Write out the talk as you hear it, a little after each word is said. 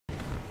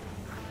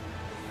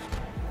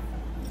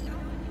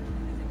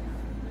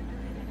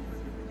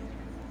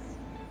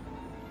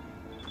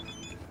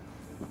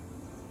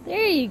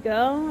There you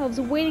go. I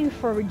was waiting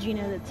for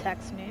Regina to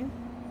text me.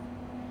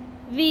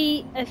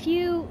 A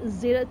few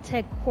Zeta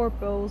Tech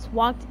corpos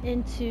walked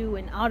into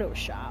an auto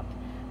shop.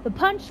 The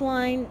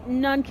punchline,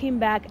 none came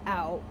back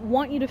out.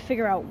 Want you to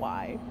figure out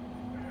why.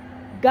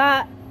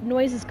 Got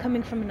noises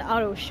coming from an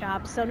auto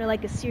shop, sounded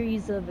like a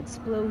series of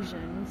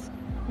explosions.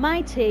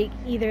 My take,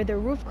 either the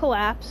roof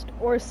collapsed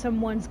or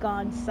someone's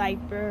gone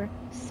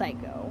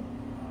psycho.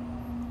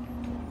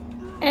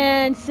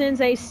 And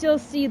since I still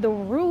see the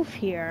roof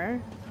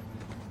here,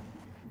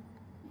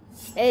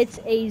 it's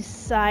a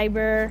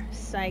cyber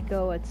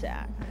psycho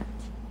attack.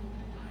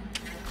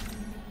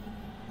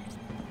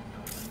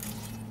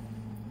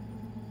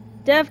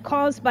 Death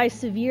caused by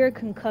severe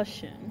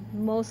concussion,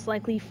 most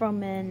likely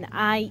from an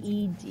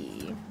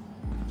IED.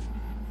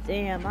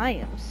 Damn, I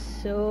am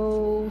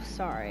so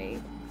sorry.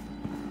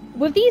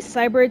 With these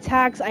cyber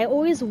attacks, I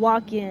always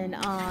walk in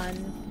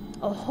on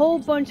a whole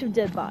bunch of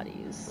dead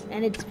bodies,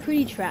 and it's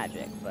pretty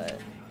tragic, but...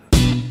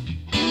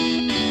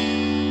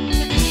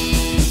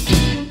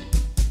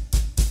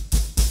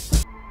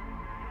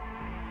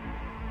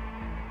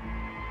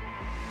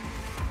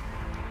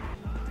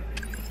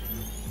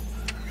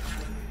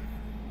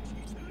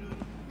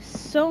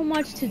 so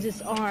much to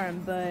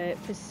disarm, but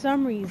for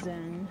some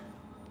reason...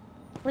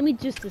 Let me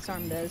just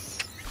disarm this.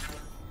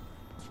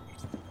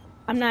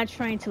 I'm not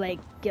trying to, like,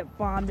 get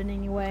bombed in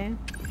any way.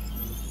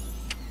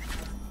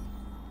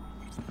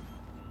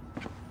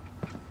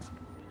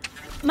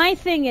 My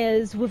thing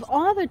is, with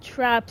all the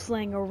traps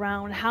laying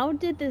around, how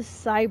did this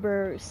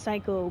cyber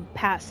psycho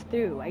pass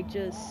through? I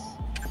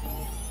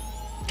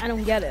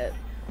don't get it.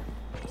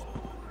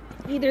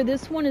 Either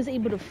this one is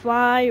able to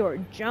fly, or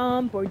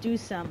jump, or do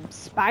some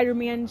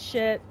Spider-Man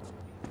shit.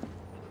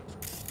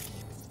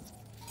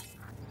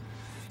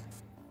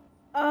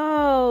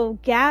 Oh,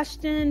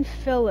 Gaston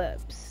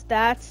Phillips.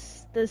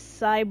 That's the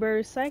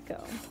cyber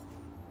psycho.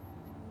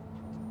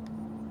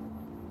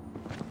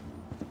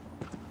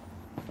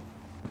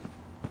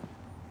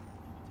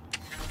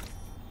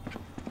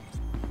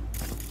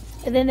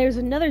 And then there's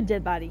another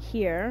dead body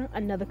here,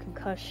 another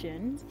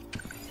concussion.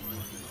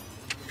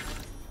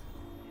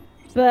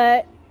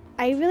 But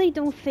I really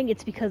don't think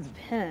it's because of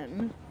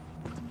him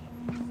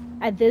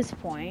at this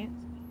point.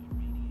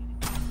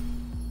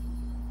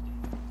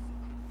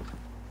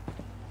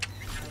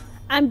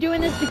 I'm doing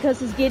this because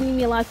it's getting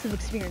me lots of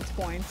experience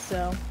points,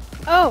 so...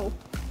 Oh!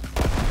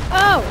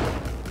 Oh!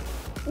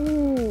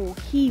 Ooh,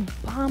 he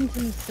bombed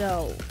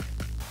himself.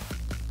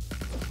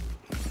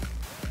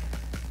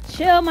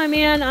 Chill, my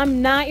man.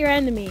 I'm not your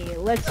enemy.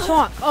 Let's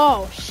talk.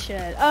 Oh,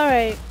 shit.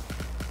 Alright.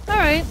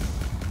 Alright.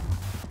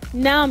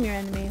 Now I'm your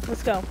enemy.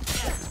 Let's go.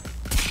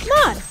 Come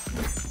on!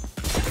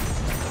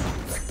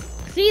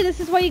 See, this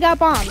is why you got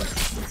bombed.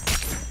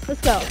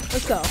 Let's go.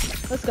 Let's go.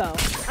 Let's go.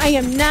 I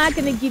am not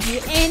gonna give you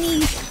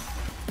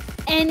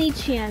any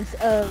chance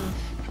of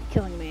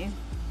killing me.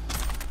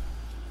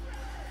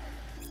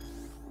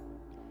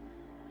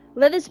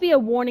 Let this be a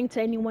warning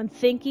to anyone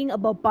thinking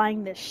about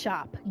buying this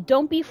shop.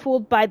 Don't be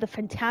fooled by the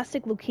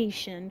fantastic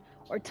location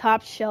or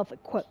top shelf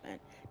equipment,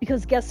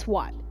 because guess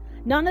what?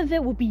 None of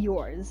it will be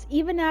yours,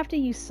 even after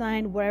you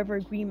sign whatever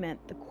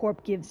agreement the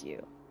corp gives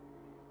you.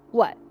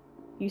 What?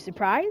 You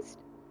surprised?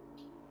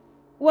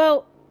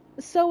 Well,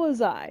 so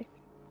was I.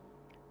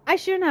 I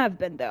shouldn't have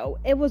been, though.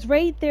 It was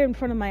right there in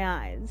front of my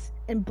eyes,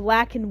 in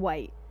black and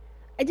white.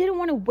 I didn't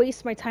want to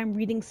waste my time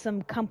reading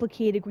some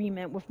complicated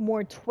agreement with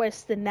more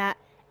twists than that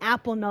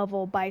Apple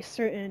novel by a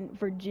certain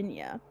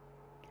Virginia.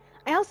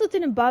 I also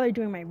didn't bother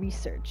doing my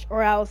research,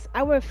 or else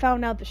I would have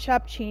found out the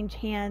shop changed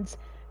hands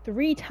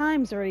 3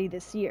 times already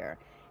this year,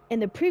 and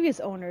the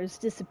previous owners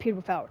disappeared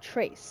without a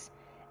trace,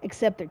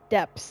 except their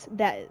depths,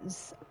 that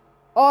is.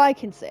 All I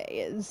can say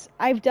is,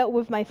 I've dealt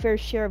with my fair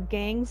share of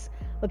gangs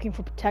looking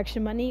for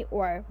protection money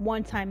or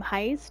one-time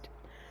heist,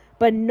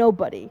 but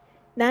nobody,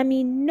 and I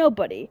mean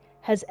nobody,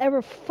 has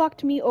ever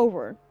fucked me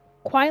over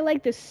quite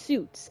like the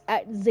suits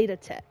at Zeta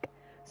Tech.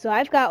 So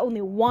I've got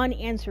only one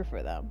answer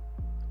for them.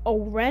 A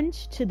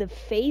wrench to the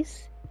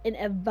face and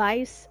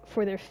advice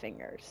for their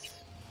fingers.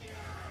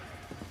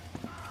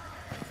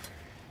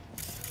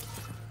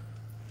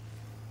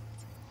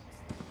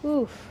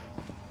 Oof.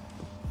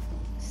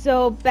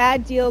 So,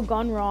 bad deal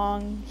gone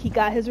wrong. He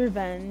got his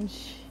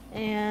revenge.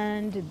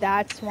 And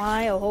that's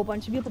why a whole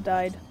bunch of people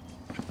died.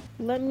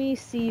 Let me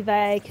see if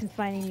I can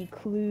find any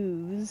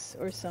clues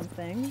or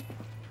something.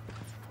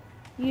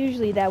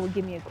 Usually that would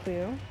give me a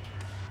clue.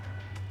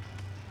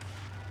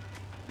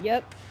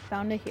 Yep,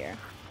 found it here.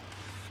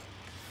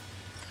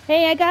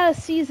 Hey, I got a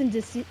cease and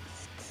desist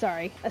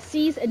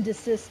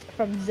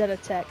from Zeta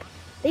Tech.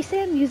 They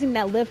say I'm using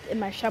that lift in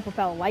my shop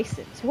without a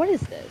license. What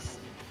is this?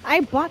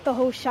 I bought the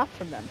whole shop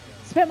from them.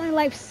 Spent my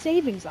life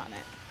savings on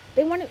it.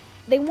 They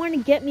want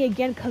to get me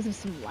again because of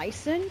some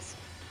license?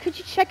 Could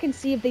you check and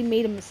see if they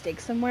made a mistake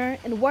somewhere?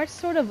 And what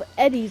sort of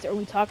eddies are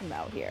we talking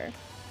about here?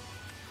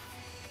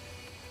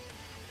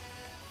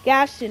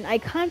 Gaston, I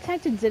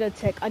contacted Zeta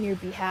Tech on your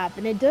behalf,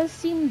 and it does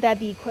seem that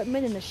the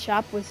equipment in the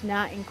shop was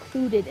not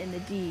included in the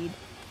deed.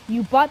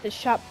 You bought the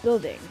shop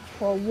building.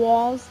 4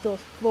 walls, the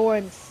floor,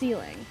 and the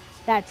ceiling.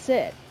 That's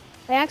it.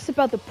 I asked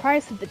about the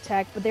price of the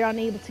tech, but they're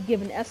unable to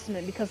give an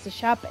estimate because the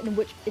shop in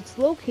which it's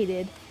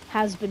located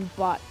has been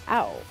bought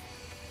out.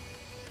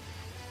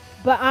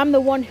 But I'm the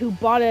one who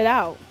bought it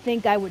out.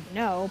 Think I would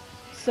know.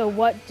 So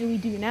what do we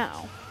do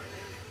now?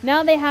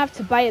 Now they have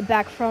to buy it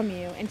back from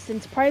you, and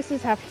since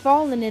prices have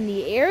fallen in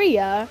the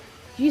area,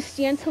 you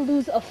stand to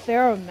lose a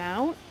fair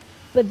amount.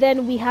 But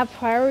then we have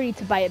priority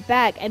to buy it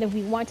back, and if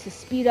we want to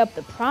speed up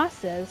the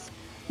process,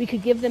 we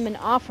could give them an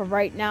offer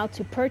right now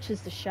to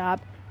purchase the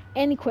shop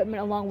and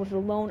equipment along with a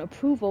loan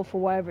approval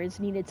for whatever is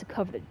needed to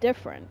cover the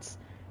difference.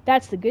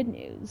 That's the good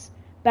news.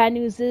 Bad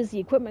news is the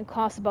equipment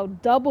costs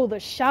about double the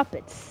shop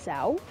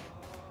itself.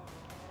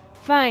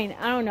 Fine,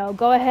 I don't know,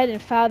 go ahead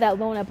and file that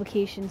loan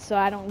application so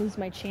I don't lose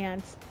my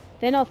chance.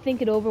 Then I'll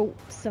think it over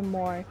some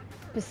more.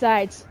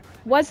 Besides,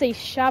 what's a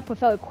shop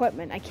without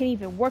equipment? I can't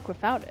even work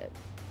without it.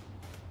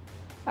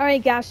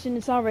 Alright, Gaston,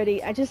 it's all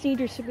ready. I just need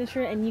your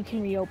signature and you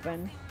can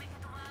reopen.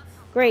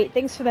 Great,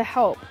 thanks for the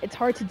help. It's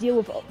hard to deal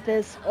with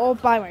this all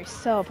by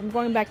myself. I'm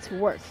going back to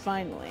work,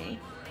 finally.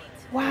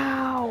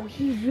 Wow,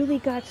 he really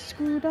got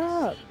screwed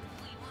up.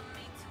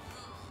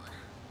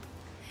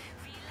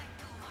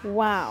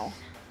 Wow.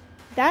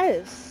 That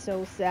is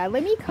so sad.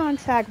 Let me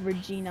contact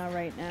Regina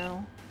right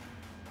now.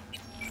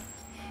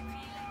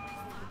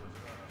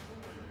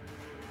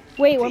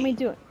 Wait, what am I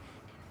doing?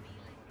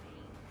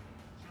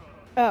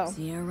 Oh.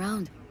 See you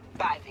around.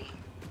 Bye, V.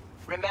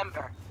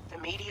 Remember, the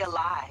media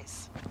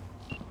lies.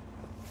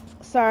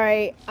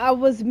 Sorry, I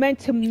was meant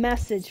to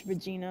message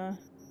Regina.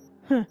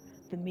 Huh,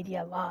 the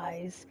media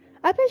lies.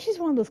 I bet she's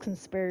one of those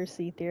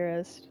conspiracy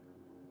theorists.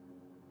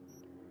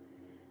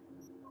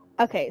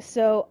 Okay,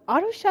 so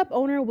auto shop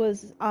owner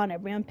was on a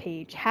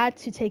rampage, had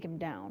to take him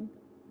down.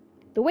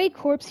 The way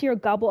corps here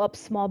gobble up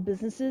small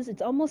businesses,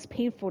 it's almost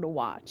painful to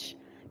watch.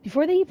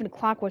 Before they even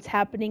clock what's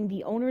happening,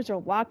 the owners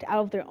are locked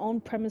out of their own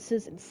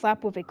premises and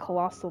slapped with a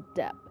colossal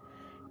debt.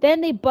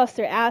 Then they bust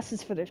their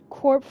asses for their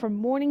corp from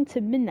morning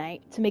to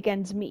midnight to make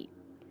ends meet.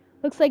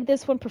 Looks like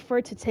this one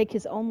preferred to take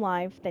his own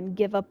life than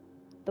give up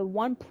the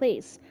one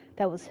place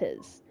that was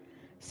his.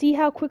 See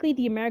how quickly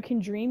the American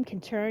dream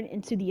can turn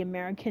into the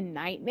American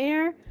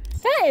nightmare?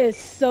 That is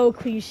so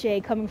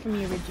cliche coming from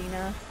you,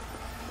 Regina.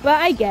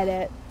 But I get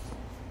it.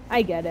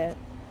 I get it.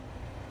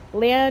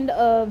 Land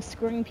of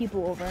screwing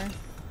people over.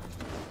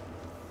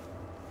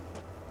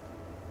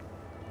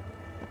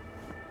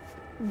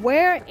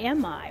 Where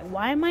am I?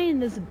 Why am I in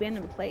this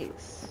abandoned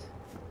place?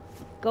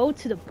 Go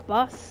to the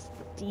bus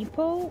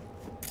depot?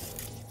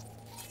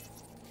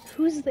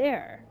 Who's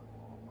there?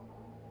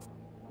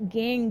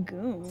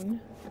 Gangoon.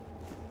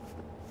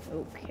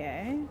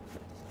 Okay.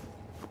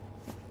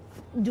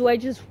 Do I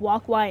just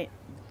walk right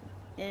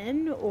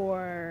in,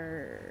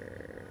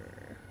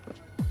 or...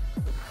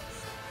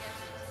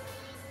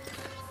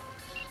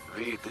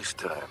 V, this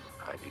time,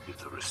 I need you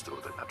to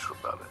restore the natural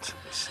balance in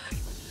this city.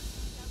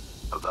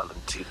 A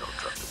Valentino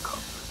dropped a cop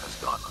that has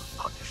gone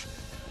unpunished.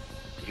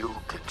 You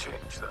can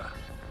change that.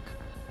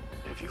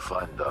 If you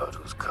find out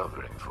who's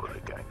covering for the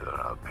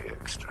gangster, I'll pay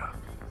extra.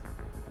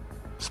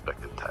 Spec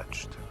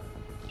attached.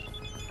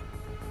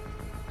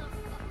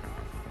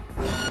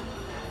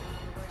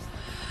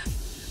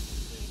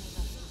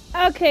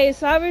 Okay,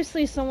 so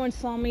obviously someone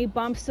saw me,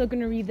 but I'm still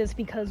gonna read this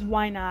because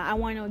why not? I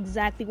want to know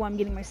exactly what I'm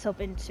getting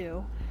myself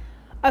into.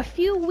 A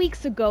few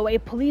weeks ago, a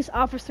police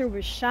officer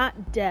was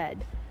shot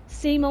dead.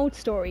 Same old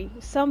story.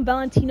 Some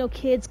Valentino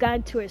kids got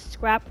into a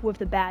scrap with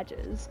the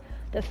badges.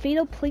 The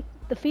fatal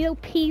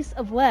piece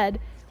of lead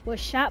was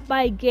shot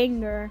by a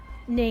ganger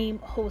named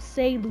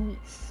Jose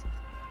Luis.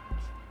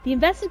 The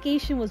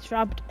investigation was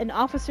dropped and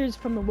officers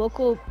from the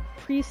local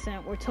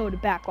precinct were told to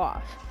back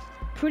off.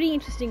 Pretty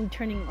interesting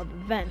turning of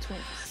events,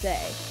 wouldn't you say?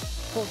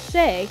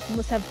 Jose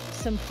must have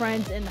some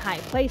friends in high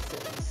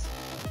places.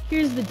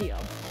 Here's the deal.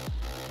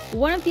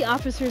 One of the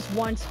officers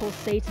wants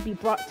Jose to be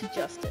brought to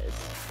justice,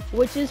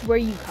 which is where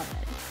you come in.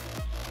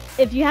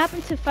 If you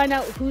happen to find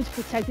out who's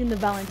protecting the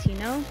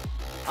Valentino,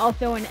 I'll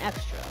throw in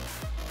extra.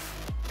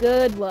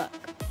 Good luck.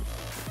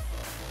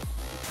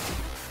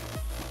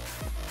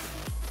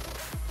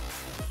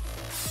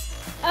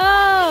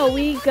 Oh,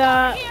 we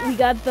got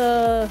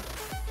the...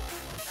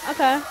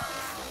 Okay. A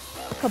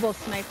couple of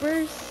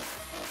snipers.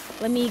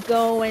 Let me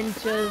go and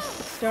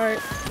just start...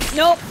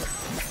 Nope!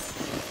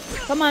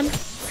 Come on.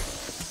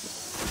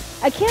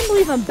 I can't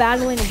believe I'm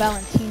battling a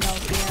Valentino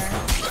here.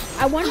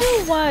 I wonder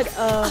what,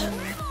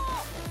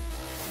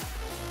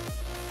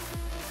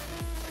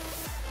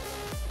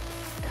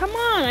 Come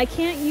on, I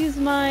can't use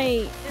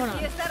my... Hold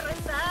on.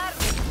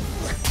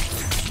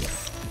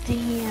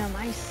 Damn,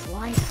 I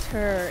sliced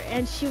her.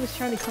 And she was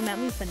trying to come at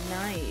me with a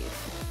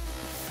knife.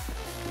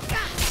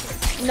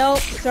 Nope,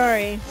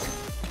 sorry.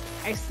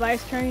 I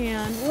sliced her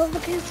hand. Look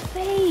at his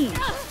face!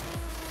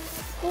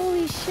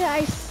 Holy shit,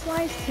 I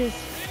sliced his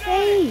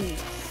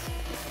face!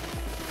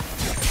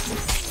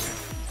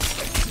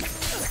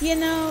 You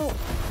know,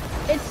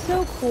 it's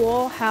so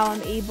cool how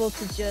I'm able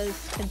to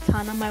just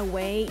katana my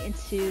way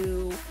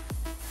into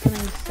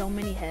killing so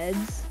many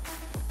heads.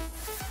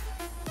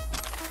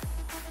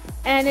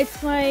 And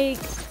it's like,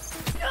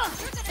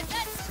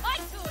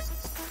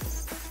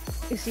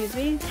 excuse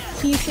me?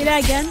 Can you say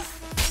that again?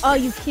 Oh,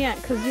 you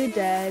can't, because you're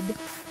dead.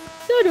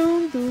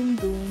 Doom, doom,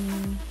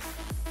 doom.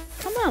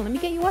 Come on, let me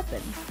get you a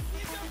weapon.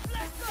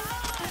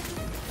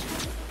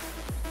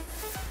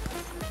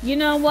 You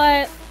know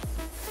what?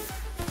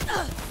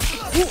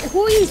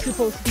 Who are you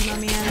supposed to be, my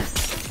man?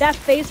 That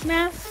face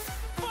mask?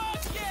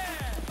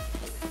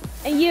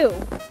 And you.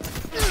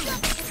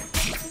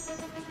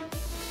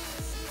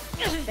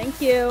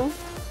 Thank you.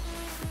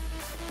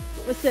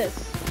 What's this?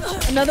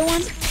 Another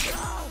one?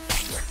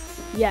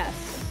 Yes.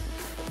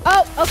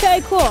 Oh,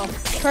 okay, cool.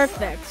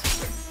 Perfect.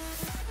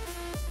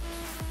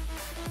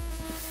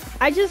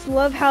 I just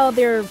love how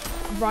they're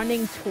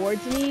running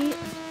towards me.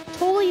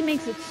 Totally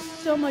makes it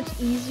so much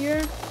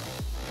easier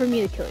for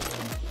me to kill you.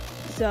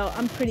 So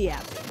I'm pretty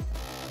happy.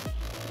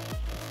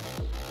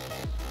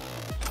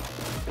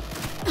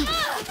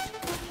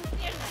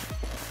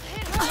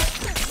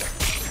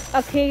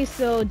 Okay,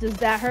 so does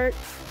that hurt?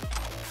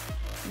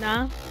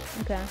 Nah?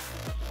 Okay.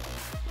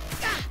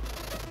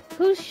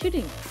 Who's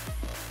shooting?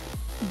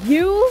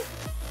 You?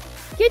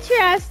 Get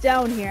your ass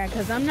down here,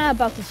 because I'm not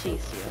about to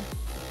chase you.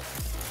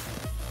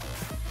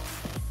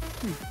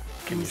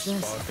 Can you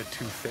spot the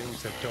two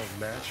things that don't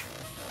match?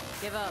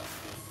 Give up.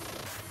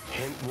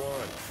 Hint 1,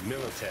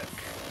 Militech.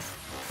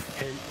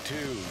 Hint 2,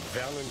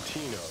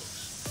 Valentino's.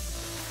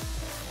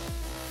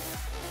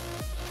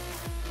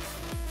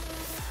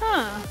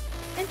 Huh.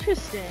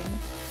 Interesting.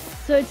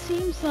 So it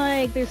seems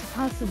like there's a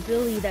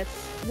possibility that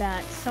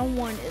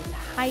someone is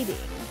hiding.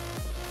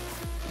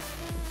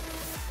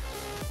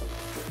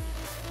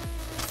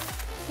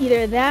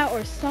 Either that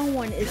or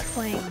someone is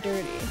playing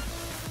dirty.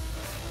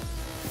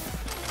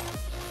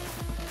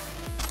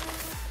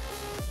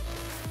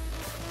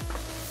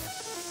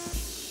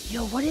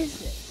 Yo, what is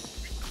this?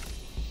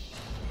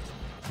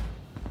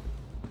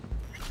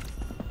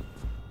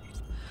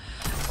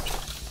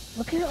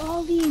 Look at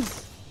all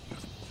these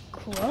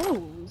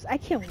clothes. I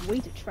can't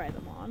wait to try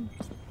them on.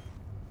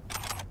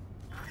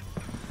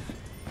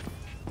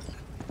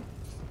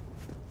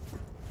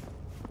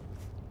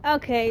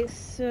 Okay,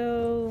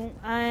 so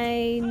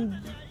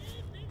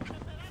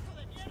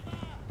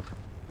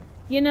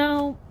you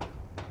know,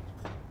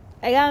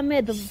 I gotta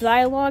admit, the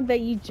dialogue that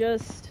you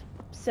just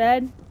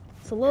said,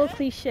 it's a little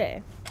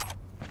cliche.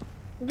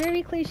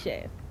 Very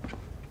cliche.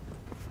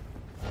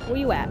 Where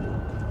you at?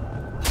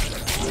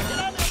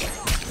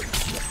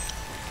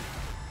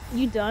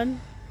 You done?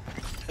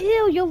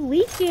 Ew, you're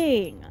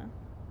leaking!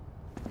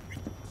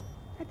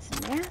 That's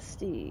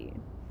nasty.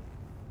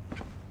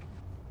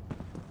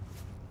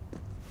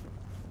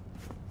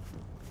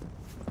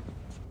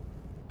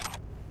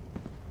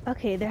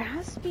 Okay, there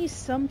has to be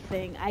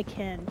something I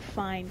can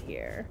find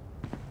here.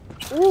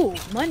 Ooh,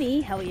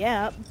 money, hell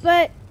yeah,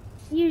 but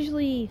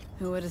usually...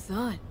 Who would have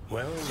thought?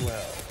 Well,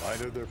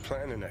 either they're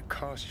planning a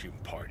costume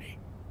party,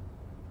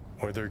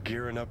 or they're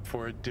gearing up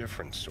for a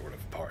different sort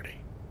of party.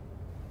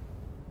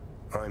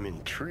 I'm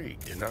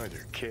intrigued in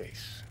either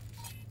case.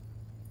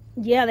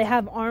 Yeah, they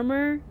have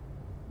armor,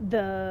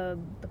 the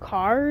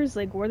cars,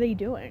 like, what are they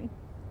doing?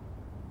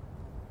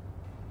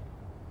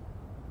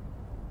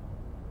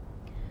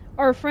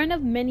 Our friend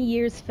of many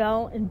years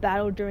fell in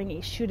battle during a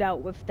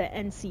shootout with the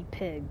NC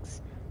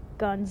Pigs,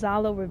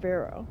 Gonzalo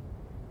Rivero.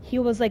 He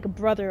was like a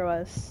brother of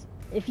us.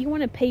 If you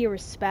want to pay your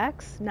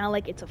respects, not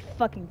like it's a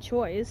fucking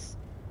choice,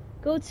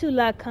 go to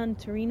La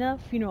Cantarina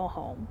Funeral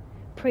Home.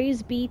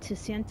 Praise be to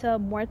Santa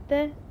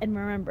Muerte, and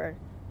remember,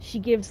 she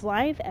gives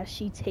life as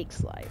she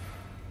takes life.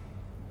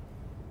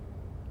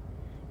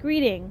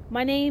 Greeting,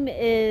 my name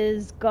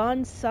is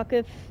Gon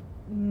Sukif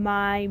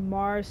Mai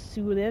Mar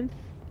Sulinth,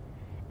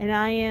 and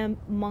I am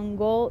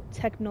Mongol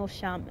Techno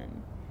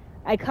Shaman.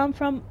 I come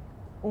from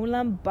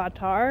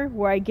Ulaanbaatar,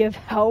 where I give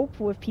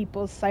help with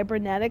people's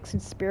cybernetics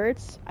and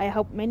spirits. I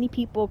help many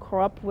people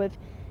corrupt with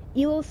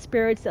evil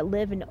spirits that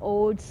live in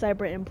old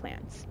cyber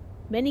implants.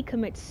 Many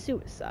commit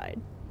suicide.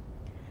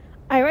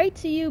 I write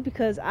to you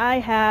because I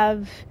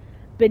have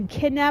been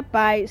kidnapped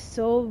by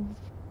Sov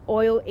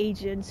oil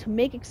agents who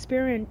make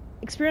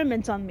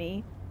experiments on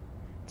me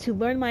to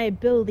learn my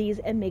abilities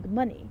and make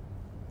money.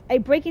 I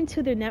break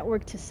into their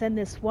network to send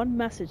this one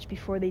message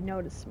before they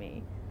notice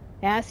me.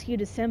 I ask you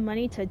to send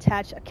money to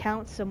attach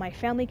accounts so my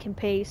family can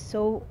pay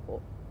Sov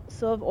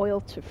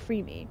oil to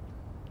free me.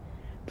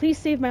 Please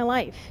save my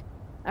life.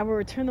 I will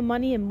return the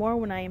money and more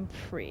when I am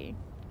free.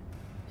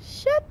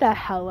 Shut the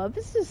hell up.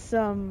 This is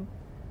some...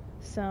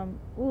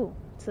 Ooh,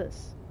 what's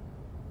this?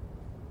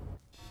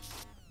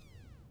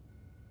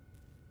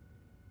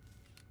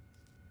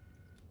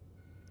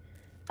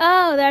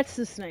 Oh, that's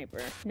the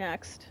sniper.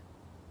 Next.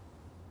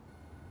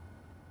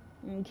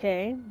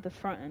 Okay, the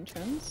front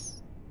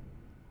entrance.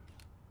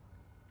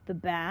 The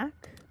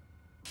back.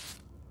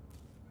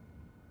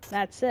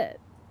 That's it.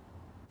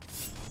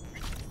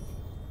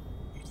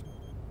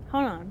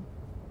 Hold on.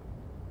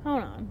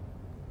 Hold on.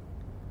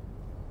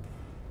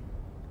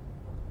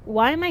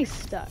 Why am I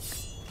stuck?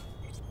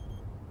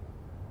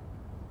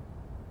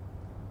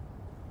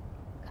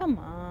 Come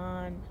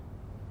on.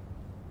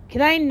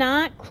 Can I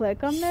not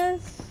click on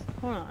this?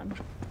 Hold on.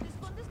 ¿Te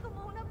escondes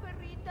como una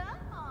perrita?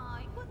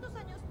 Ay, ¿cuántos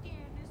años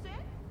tienes,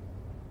 eh?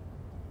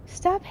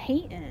 Stop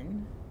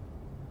hating.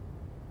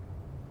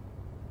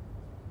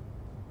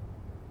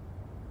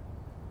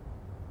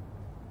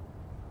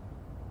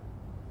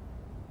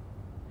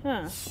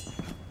 Huh.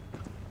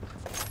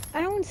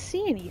 I don't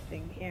see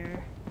anything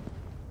here.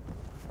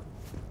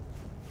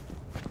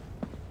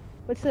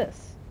 What's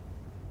this?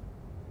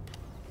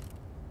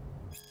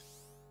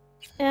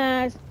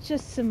 It's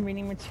just some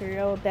reading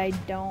material that I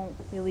don't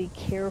really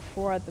care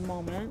for at the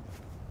moment.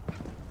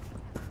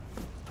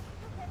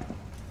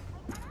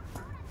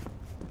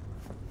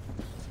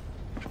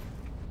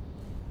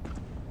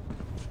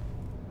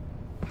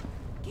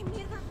 ¿Qué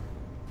mierda?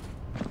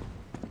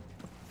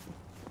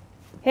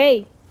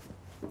 Hey!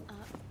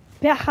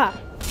 Baja!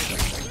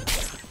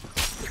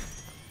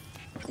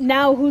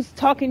 Now who's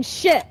talking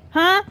shit,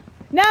 huh?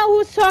 Now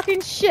who's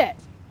talking shit?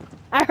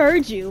 I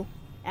heard you,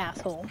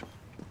 asshole.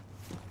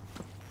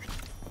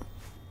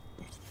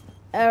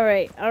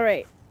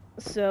 Alright.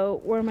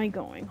 So, where am I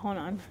going? Hold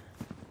on.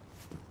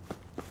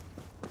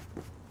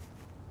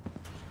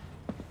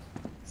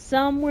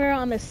 Somewhere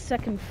on the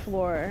second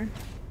floor.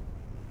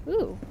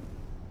 Ooh.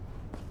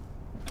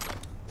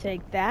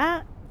 Take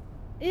that.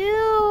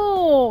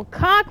 Ew!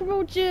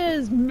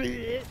 Cockroaches!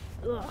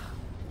 Ugh.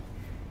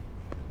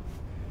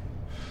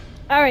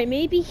 Alright,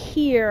 maybe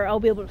here I'll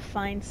be able to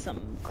find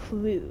some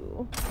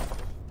clue.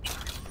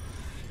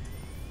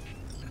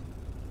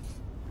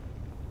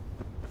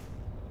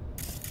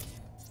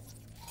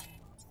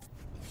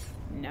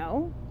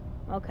 No?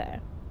 Okay.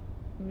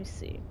 Let me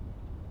see.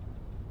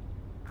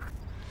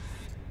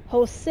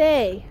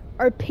 Jose,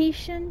 our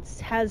patience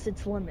has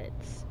its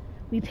limits.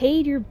 We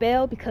paid your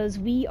bail because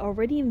we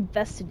already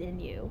invested in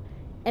you,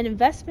 and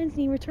investments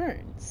need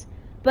returns.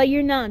 But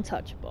you're not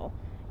untouchable.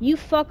 You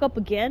fuck up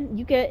again,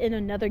 you get in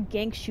another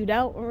gang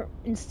shootout, or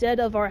instead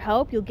of our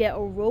help, you'll get a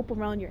rope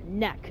around your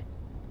neck.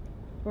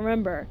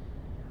 Remember,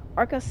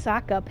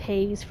 Arasaka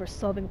pays for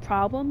solving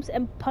problems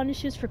and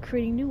punishes for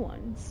creating new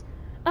ones.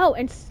 Oh,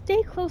 and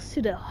stay close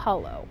to the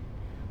Hollow.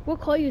 We'll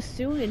call you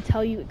soon and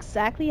tell you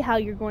exactly how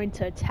you're going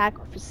to attack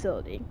our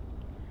facility.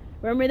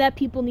 Remember that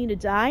people need to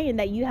die and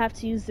that you have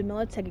to use the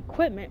Militech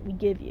equipment we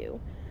give you.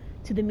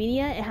 To the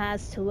media, it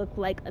has to look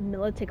like a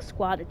Militech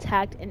squad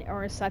attacked an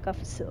Arasaka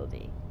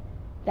facility.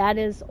 That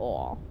is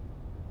all.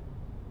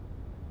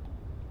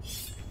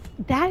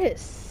 That is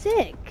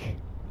sick.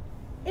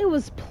 It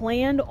was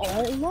planned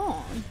all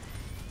along.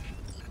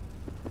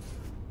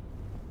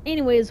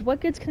 Anyways,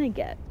 what goods can I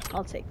get?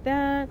 I'll take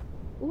that.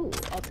 Ooh,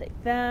 I'll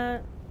take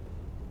that.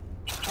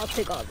 I'll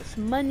take all this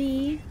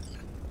money.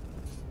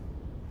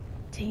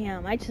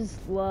 Damn, I just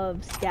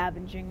love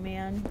scavenging,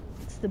 man.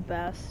 It's the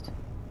best.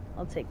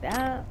 I'll take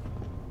that.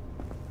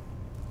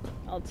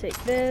 I'll take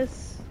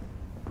this.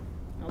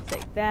 I'll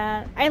take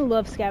that. I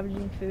love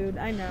scavenging food.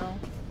 I know.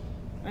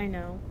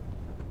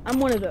 I'm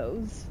one of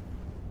those.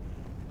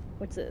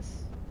 What's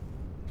this?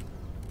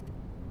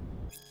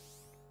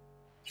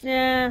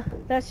 Nah,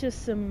 that's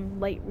just some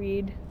light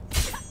read.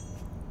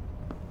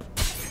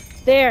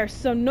 There,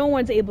 so no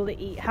one's able to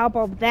eat. How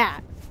about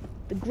that?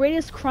 The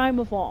greatest crime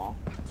of all.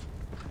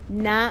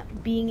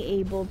 Not being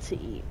able to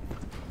eat.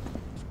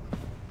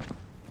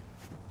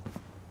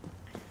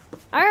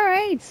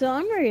 Alright, so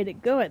I'm ready to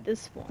go at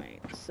this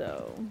point,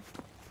 so...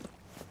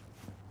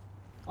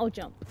 I'll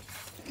jump.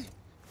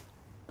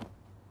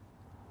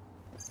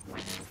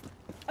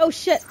 Oh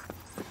shit!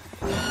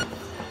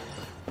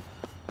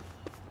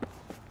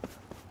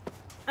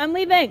 I'm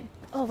leaving!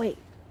 Oh wait,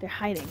 they're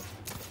hiding.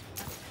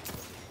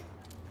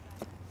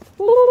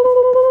 Woo!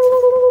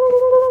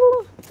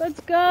 Let's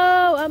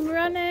go! I'm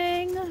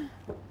running!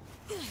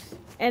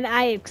 And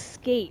I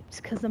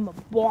escaped because I'm a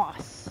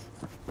boss.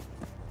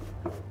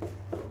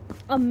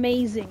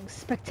 Amazing,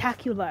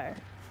 spectacular.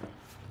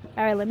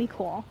 Alright, let me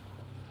call.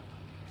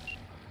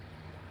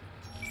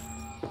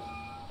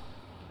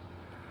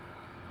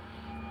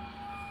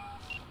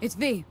 It's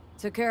V.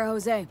 Took care of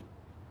Jose.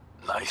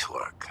 Nice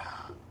work.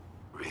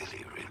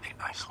 Really, really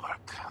nice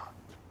work.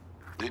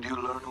 Did you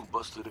learn who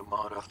busted him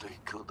out after he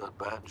killed that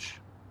badge?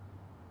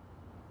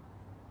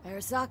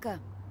 Arasaka.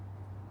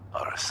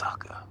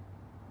 Arasaka.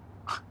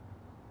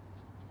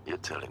 You're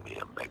telling me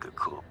a mega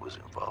coup was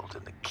involved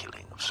in the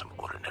killing of some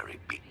ordinary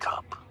beat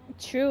cop?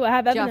 True, I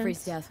have evidence.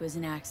 Joffrey's death was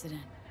an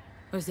accident.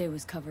 Jose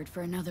was covered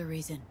for another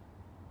reason.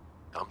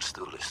 I'm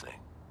still listening.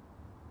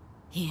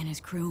 He and his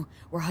crew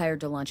were hired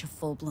to launch a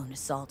full-blown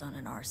assault on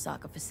an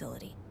Arasaka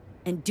facility,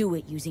 and do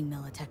it using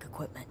Militech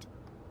equipment.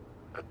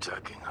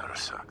 Attacking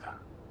Arasaka.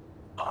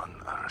 On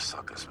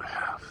Arasaka's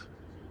behalf.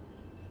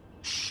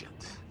 Shit.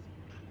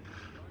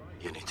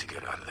 You need to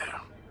get out of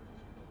there.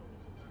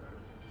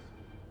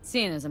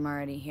 Seeing as I'm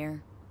already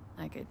here,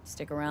 I could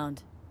stick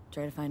around,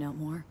 try to find out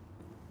more.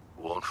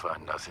 Won't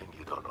find nothing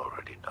you don't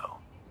already know.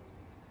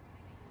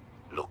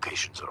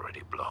 Location's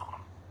already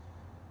blown.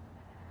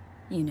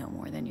 You know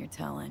more than you're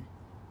telling.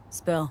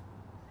 Spill.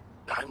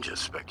 I'm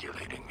just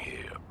speculating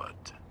here,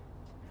 but...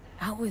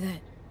 Out with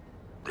it.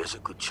 There's a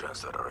good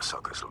chance that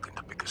Arasaka's looking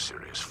to pick a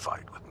serious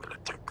fight with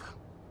Militech.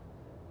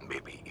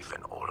 Maybe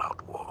even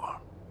all-out war.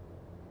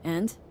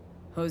 And?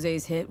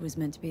 Jose's hit was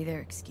meant to be their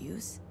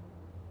excuse?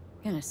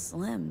 Kinda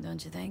slim,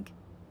 don't you think?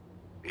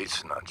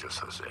 It's not just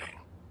Jose.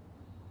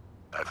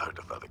 I've heard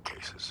of other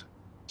cases.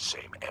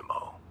 Same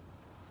MO.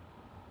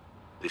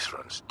 This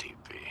runs deep,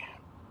 V.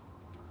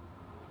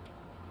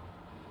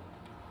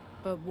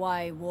 But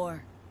why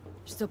war?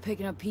 Still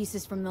picking up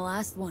pieces from the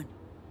last one.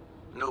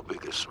 No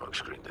bigger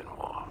smokescreen than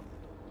war.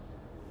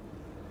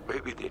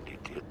 Maybe they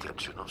need the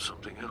attention of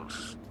something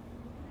else.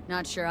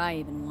 Not sure I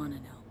even want to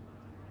know.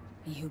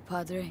 You,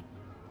 Padre?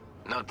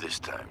 Not this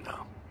time,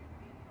 no.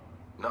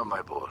 Not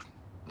my board,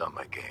 not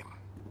my game.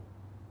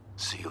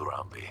 See you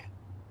around, V.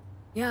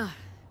 Yeah,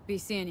 be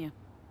seeing you.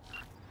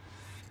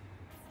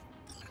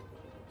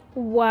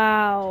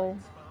 Wow.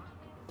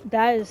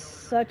 That is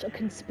such a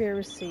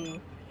conspiracy.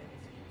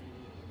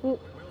 Ooh.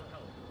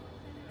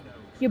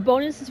 Your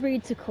bonus is ready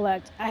to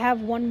collect. I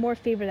have one more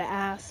favor to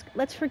ask.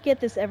 Let's forget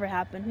this ever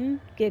happened.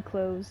 Get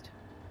closed.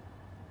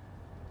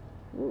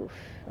 Oof.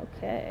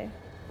 Okay.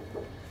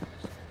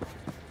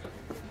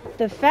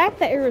 The fact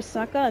that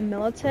Arasaka and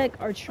Militech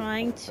are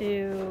trying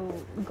to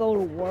go to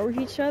war with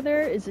each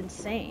other is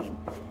insane.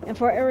 And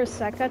for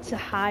Arasaka to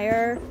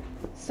hire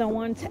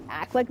someone to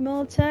act like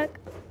Militech,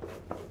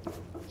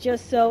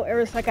 just so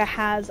Arasaka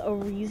has a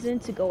reason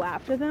to go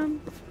after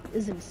them,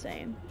 is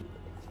insane.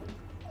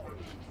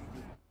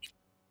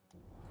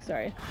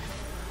 Sorry.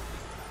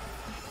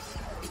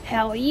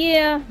 Hell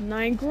yeah!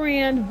 9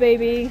 grand,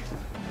 baby!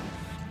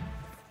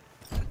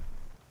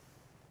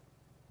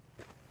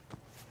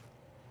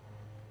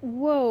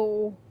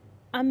 Whoa.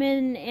 I'm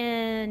in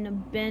an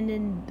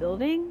abandoned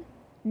building?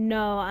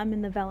 No, I'm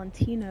in the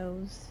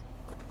Valentinos.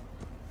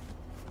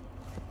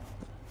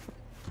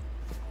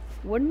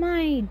 What am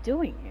I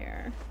doing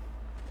here?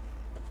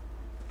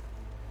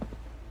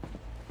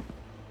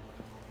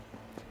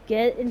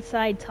 Get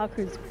inside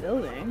Tucker's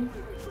building.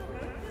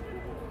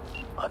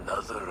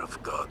 Another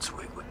of God's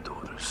wayward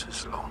daughters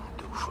is long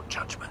due for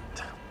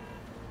judgment.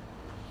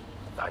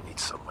 I need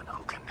someone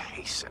who can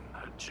hasten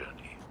her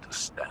journey to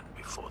stand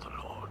before the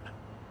Lord.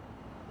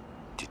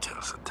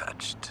 Details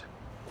attached.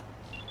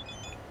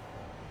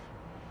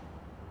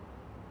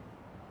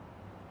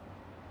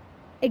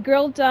 A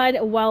girl died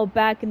a while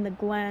back in the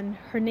Glen.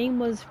 Her name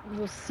was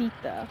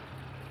Rosita.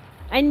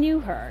 I knew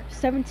her.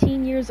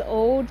 17 years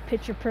old,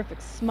 picture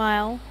perfect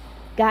smile.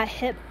 Got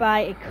hit by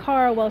a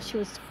car while she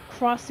was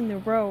crossing the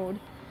road.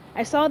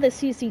 I saw the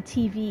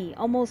CCTV,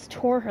 almost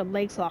tore her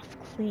legs off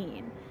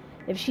clean.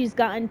 If she's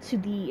gotten to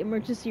the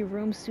emergency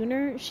room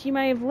sooner, she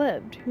might have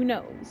lived. Who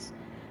knows?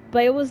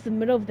 But it was the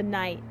middle of the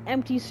night.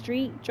 Empty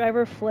street,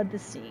 driver fled the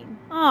scene.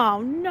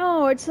 Oh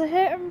no, it's a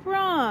hit and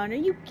run. Are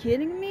you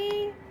kidding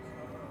me?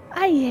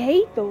 I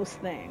hate those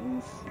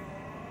things.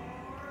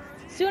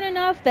 Soon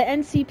enough, the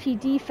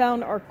NCPD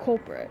found our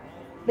culprit.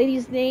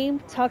 Lady's name,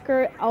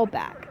 Tucker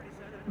Albach.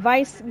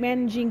 Vice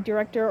Managing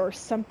Director or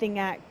something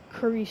at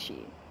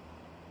Kurishi.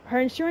 Her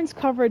insurance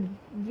covered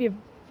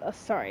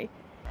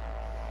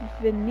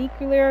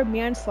vehicular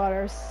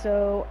manslaughter,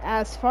 so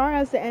as far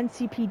as the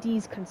NCPD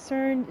is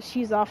concerned,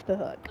 she's off the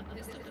hook.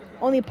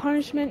 Only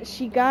punishment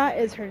she got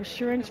is her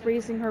insurance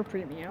raising her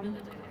premium.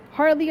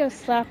 Hardly a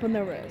slap on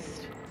the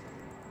wrist.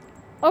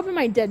 Over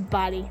my dead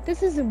body.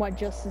 This isn't what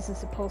justice is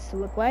supposed to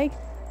look like.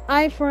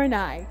 Eye for an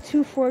eye,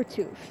 tooth for a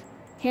tooth,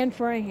 hand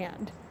for a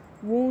hand,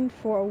 wound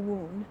for a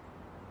wound.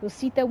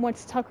 Rosita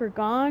wants Tucker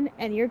gone,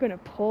 and you're gonna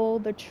pull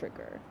the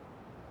trigger.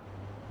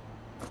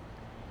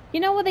 You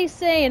know what they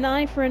say, an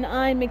eye for an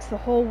eye makes the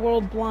whole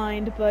world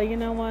blind, but you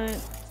know what?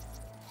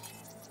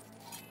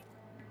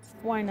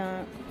 Why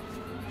not?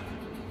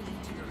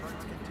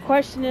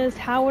 Question is,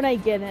 how would I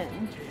get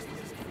in?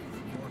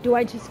 Do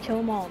I just kill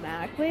them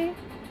automatically?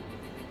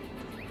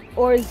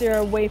 Or is there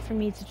a way for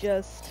me to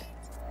just...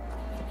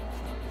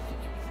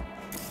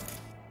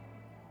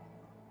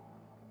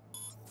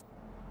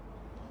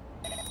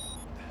 What the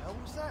hell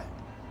was that?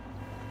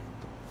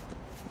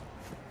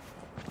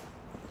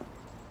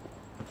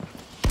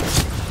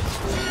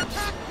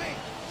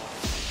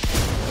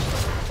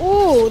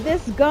 Ooh,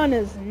 this gun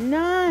is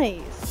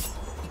nice.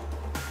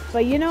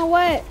 But you know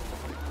what?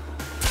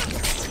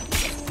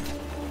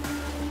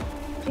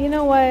 You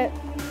know what?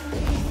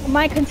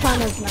 My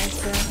katana's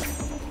nicer.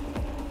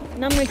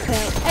 And I'm gonna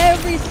kill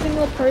every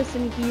single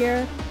person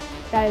here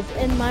that is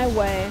in my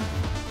way.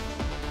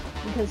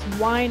 Because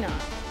why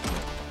not?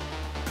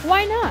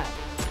 Why not?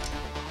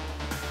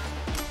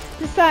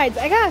 Besides,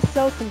 I gotta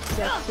sell some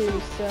stuff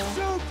too, so...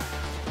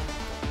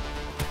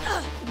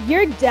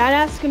 Your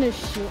dad-ass gonna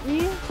shoot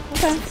me?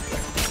 Okay.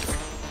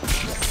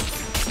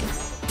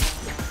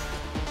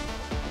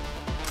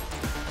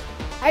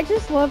 I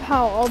just love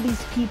how all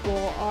these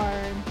people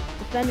are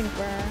defending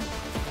for her.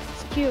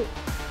 It's cute.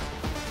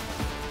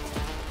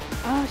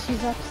 Oh,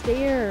 she's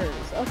upstairs.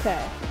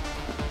 Okay.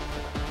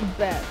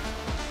 Bet.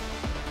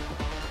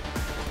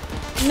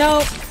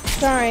 Nope.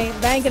 Sorry,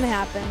 that ain't gonna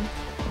happen.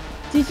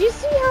 Did you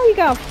see how he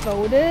got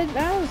folded?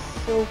 That was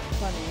so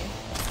funny.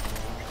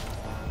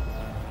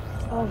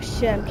 Oh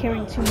shit, I'm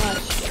carrying too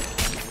much.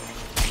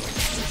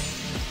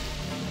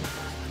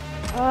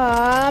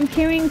 I'm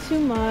carrying too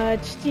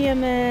much.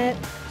 Damn it.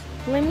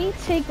 Let me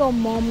take a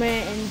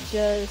moment and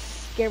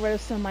just get rid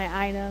of some of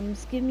my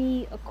items. Give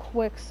me a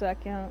quick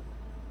second.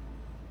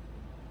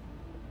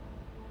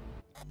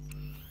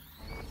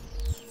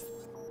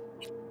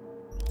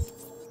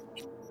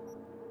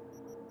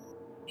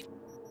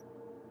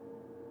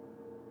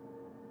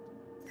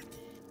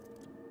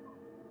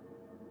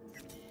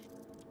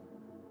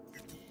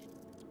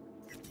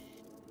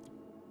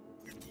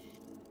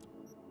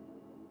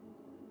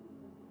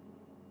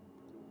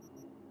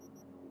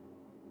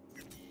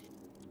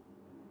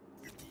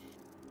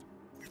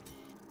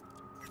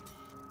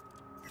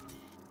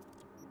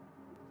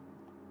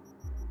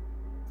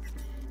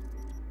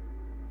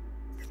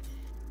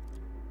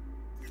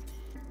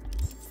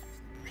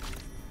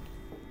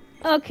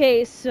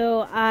 Okay,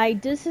 so I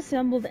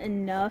disassembled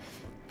enough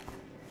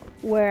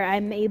where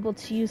I'm able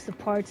to use the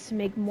parts to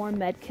make more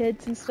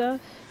medkits and stuff.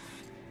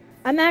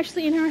 I'm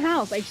actually in her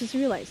house, I just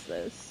realized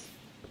this.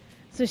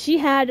 So she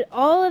had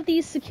all of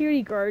these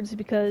security guards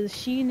because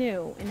she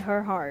knew in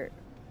her heart.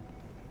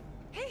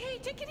 Hey,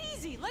 take it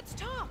easy. Let's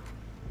talk.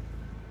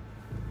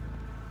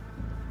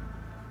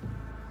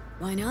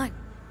 Why not?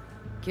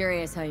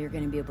 Curious how you're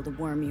gonna be able to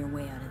worm your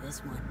way out of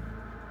this one.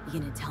 You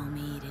gonna tell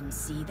me you didn't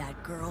see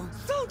that girl?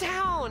 Slow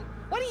down!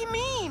 What do you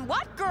mean?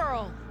 What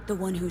girl? The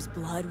one whose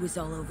blood was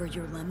all over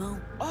your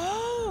limo?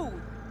 Oh,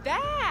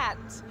 that!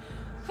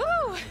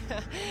 Whew!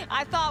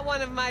 I thought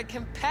one of my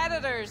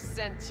competitors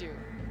sent you.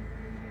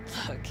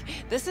 Look,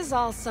 this is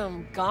all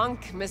some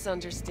gonk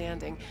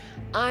misunderstanding.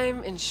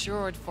 I'm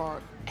insured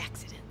for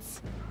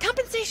accidents.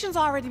 Compensation's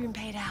already been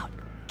paid out.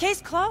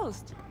 Case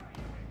closed.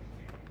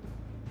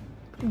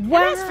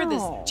 Wow! And as for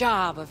this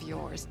job of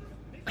yours,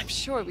 I'm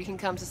sure we can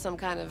come to some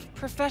kind of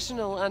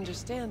professional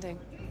understanding.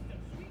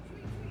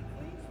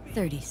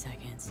 30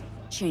 seconds.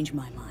 Change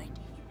my mind.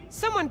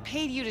 Someone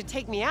paid you to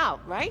take me out,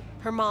 right?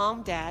 Her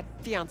mom, dad,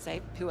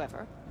 fiance,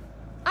 whoever.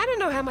 I don't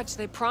know how much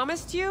they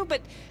promised you,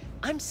 but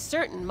I'm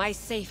certain my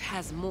safe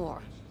has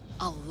more.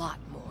 A lot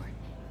more.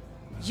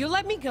 You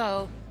let me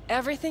go,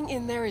 everything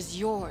in there is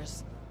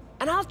yours.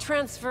 And I'll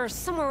transfer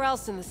somewhere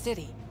else in the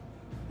city.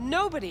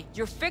 Nobody,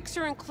 your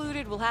fixer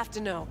included, will have to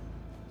know.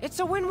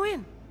 It's a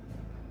win-win.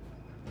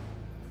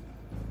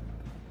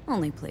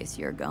 Only place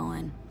you're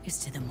going is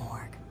to the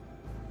morgue.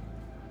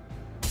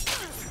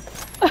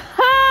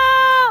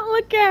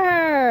 Look at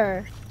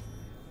her!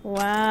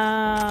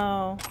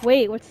 Wow.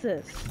 Wait, what's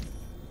this?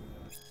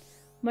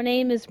 My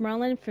name is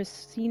Merlin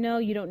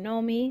Frasino. You don't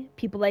know me.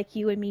 People like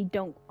you and me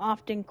don't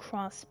often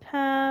cross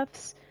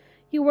paths.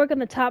 You work on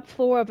the top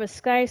floor of a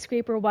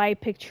skyscraper while I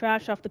pick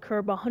trash off the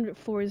curb 100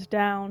 floors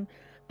down.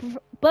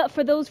 But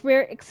for those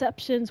rare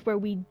exceptions where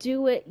we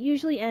do it,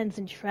 usually ends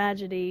in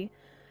tragedy.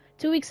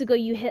 2 weeks ago,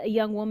 you hit a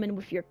young woman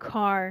with your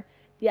car.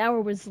 The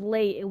hour was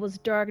late. It was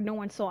dark. No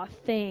one saw a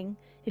thing.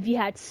 If you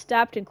had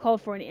stopped and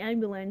called for an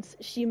ambulance,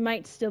 she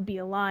might still be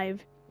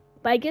alive.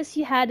 But I guess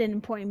you had an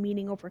important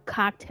meeting over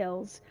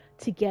cocktails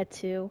to get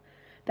to.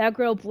 That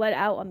girl bled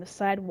out on the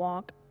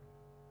sidewalk.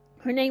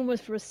 Her name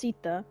was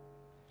Rosita,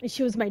 and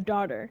she was my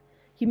daughter.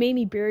 You made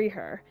me bury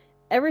her.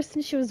 Ever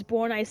since she was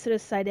born, I set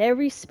aside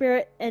every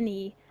spare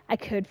penny I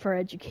could for her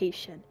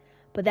education.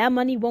 But that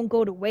money won't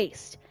go to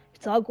waste.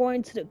 It's all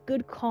going to the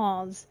good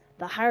cause,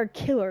 the hired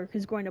killer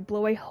who's going to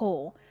blow a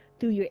hole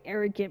through your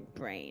arrogant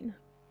brain.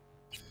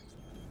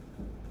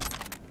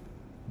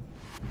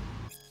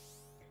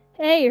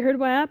 Hey, you heard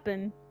what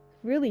happened?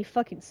 Really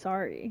fucking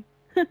sorry.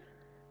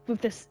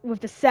 with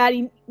the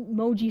sad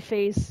emoji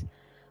face.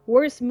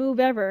 Worst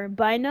move ever,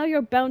 but I know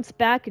you'll bounce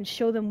back and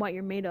show them what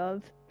you're made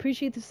of.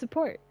 Appreciate the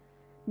support.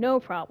 No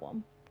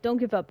problem. Don't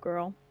give up,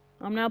 girl.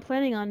 I'm not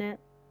planning on it.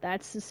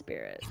 That's the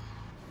spirit.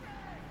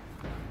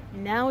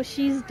 Now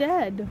she's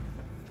dead.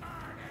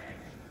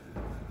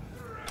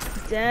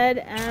 Dead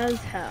as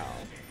hell.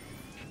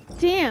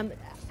 Damn,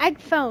 I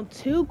found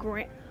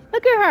 $2,000.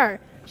 Look at her.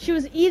 She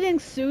was eating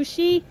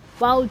sushi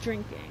while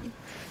drinking.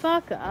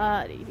 Fuck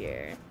out of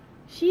here.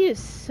 She is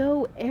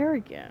so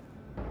arrogant.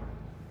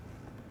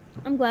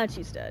 I'm glad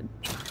she's dead.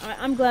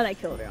 I'm glad I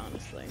killed her,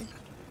 honestly.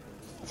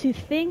 To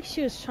think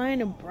she was trying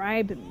to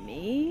bribe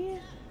me?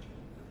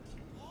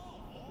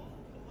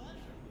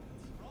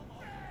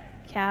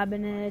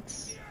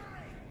 Cabinets,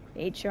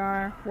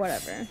 HR,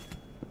 whatever.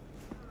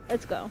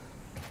 Let's go.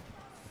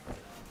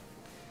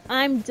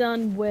 I'm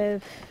done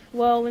with...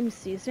 Well, let me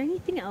see. Is there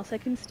anything else I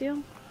can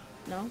steal?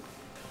 No?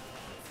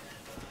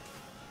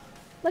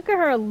 Look at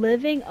her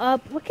living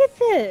up. Look at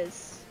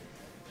this.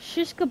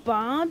 Shish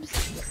kebabs.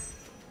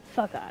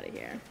 Fuck out of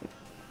here.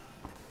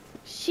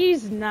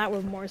 She's not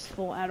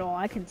remorseful at all.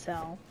 I can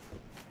tell.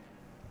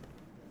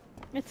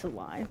 It's a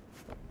lie.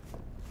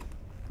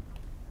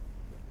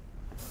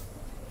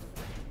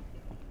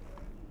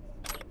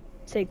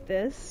 Take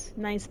this.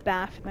 Nice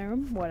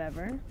bathroom.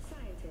 Whatever.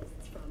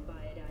 Scientists from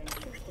Biodyne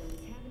Systems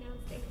have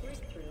announced a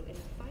breakthrough in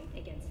the fight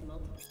against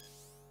multiple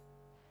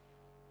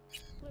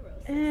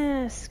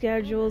sclerosis.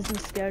 Schedules and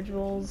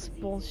schedules.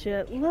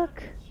 Bullshit.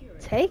 Look.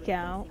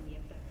 Takeout.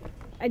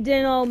 I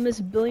didn't know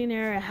Miss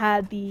Billionaire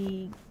had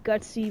the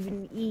guts to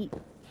even eat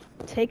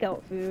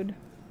takeout food.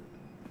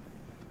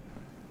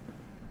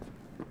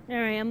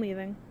 Alright, I'm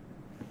leaving.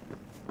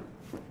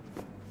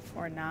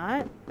 Or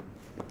not.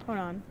 Hold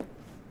on.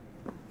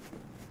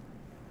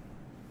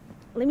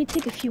 Let me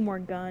take a few more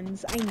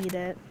guns. I need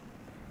it.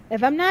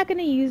 If I'm not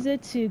gonna use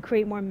it to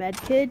create more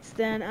med kits,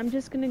 then I'm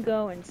just gonna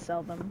go and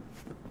sell them.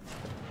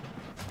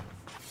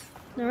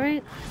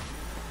 Alright?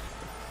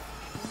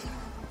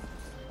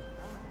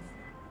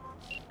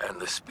 And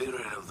the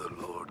Spirit of the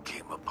Lord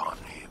came upon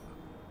him,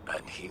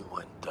 and he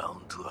went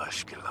down to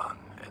Ashkelon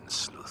and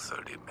slew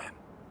 30 men.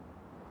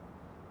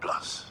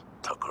 Plus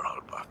Tucker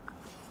Albach.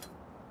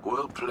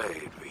 Well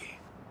played, V.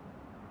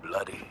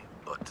 Bloody,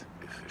 but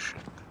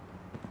efficient.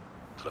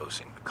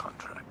 Closing the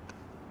contract.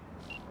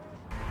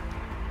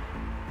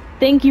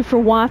 Thank you for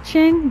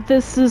watching.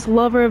 This is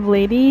Lover of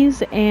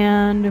Ladies,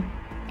 and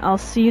I'll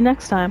see you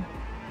next time.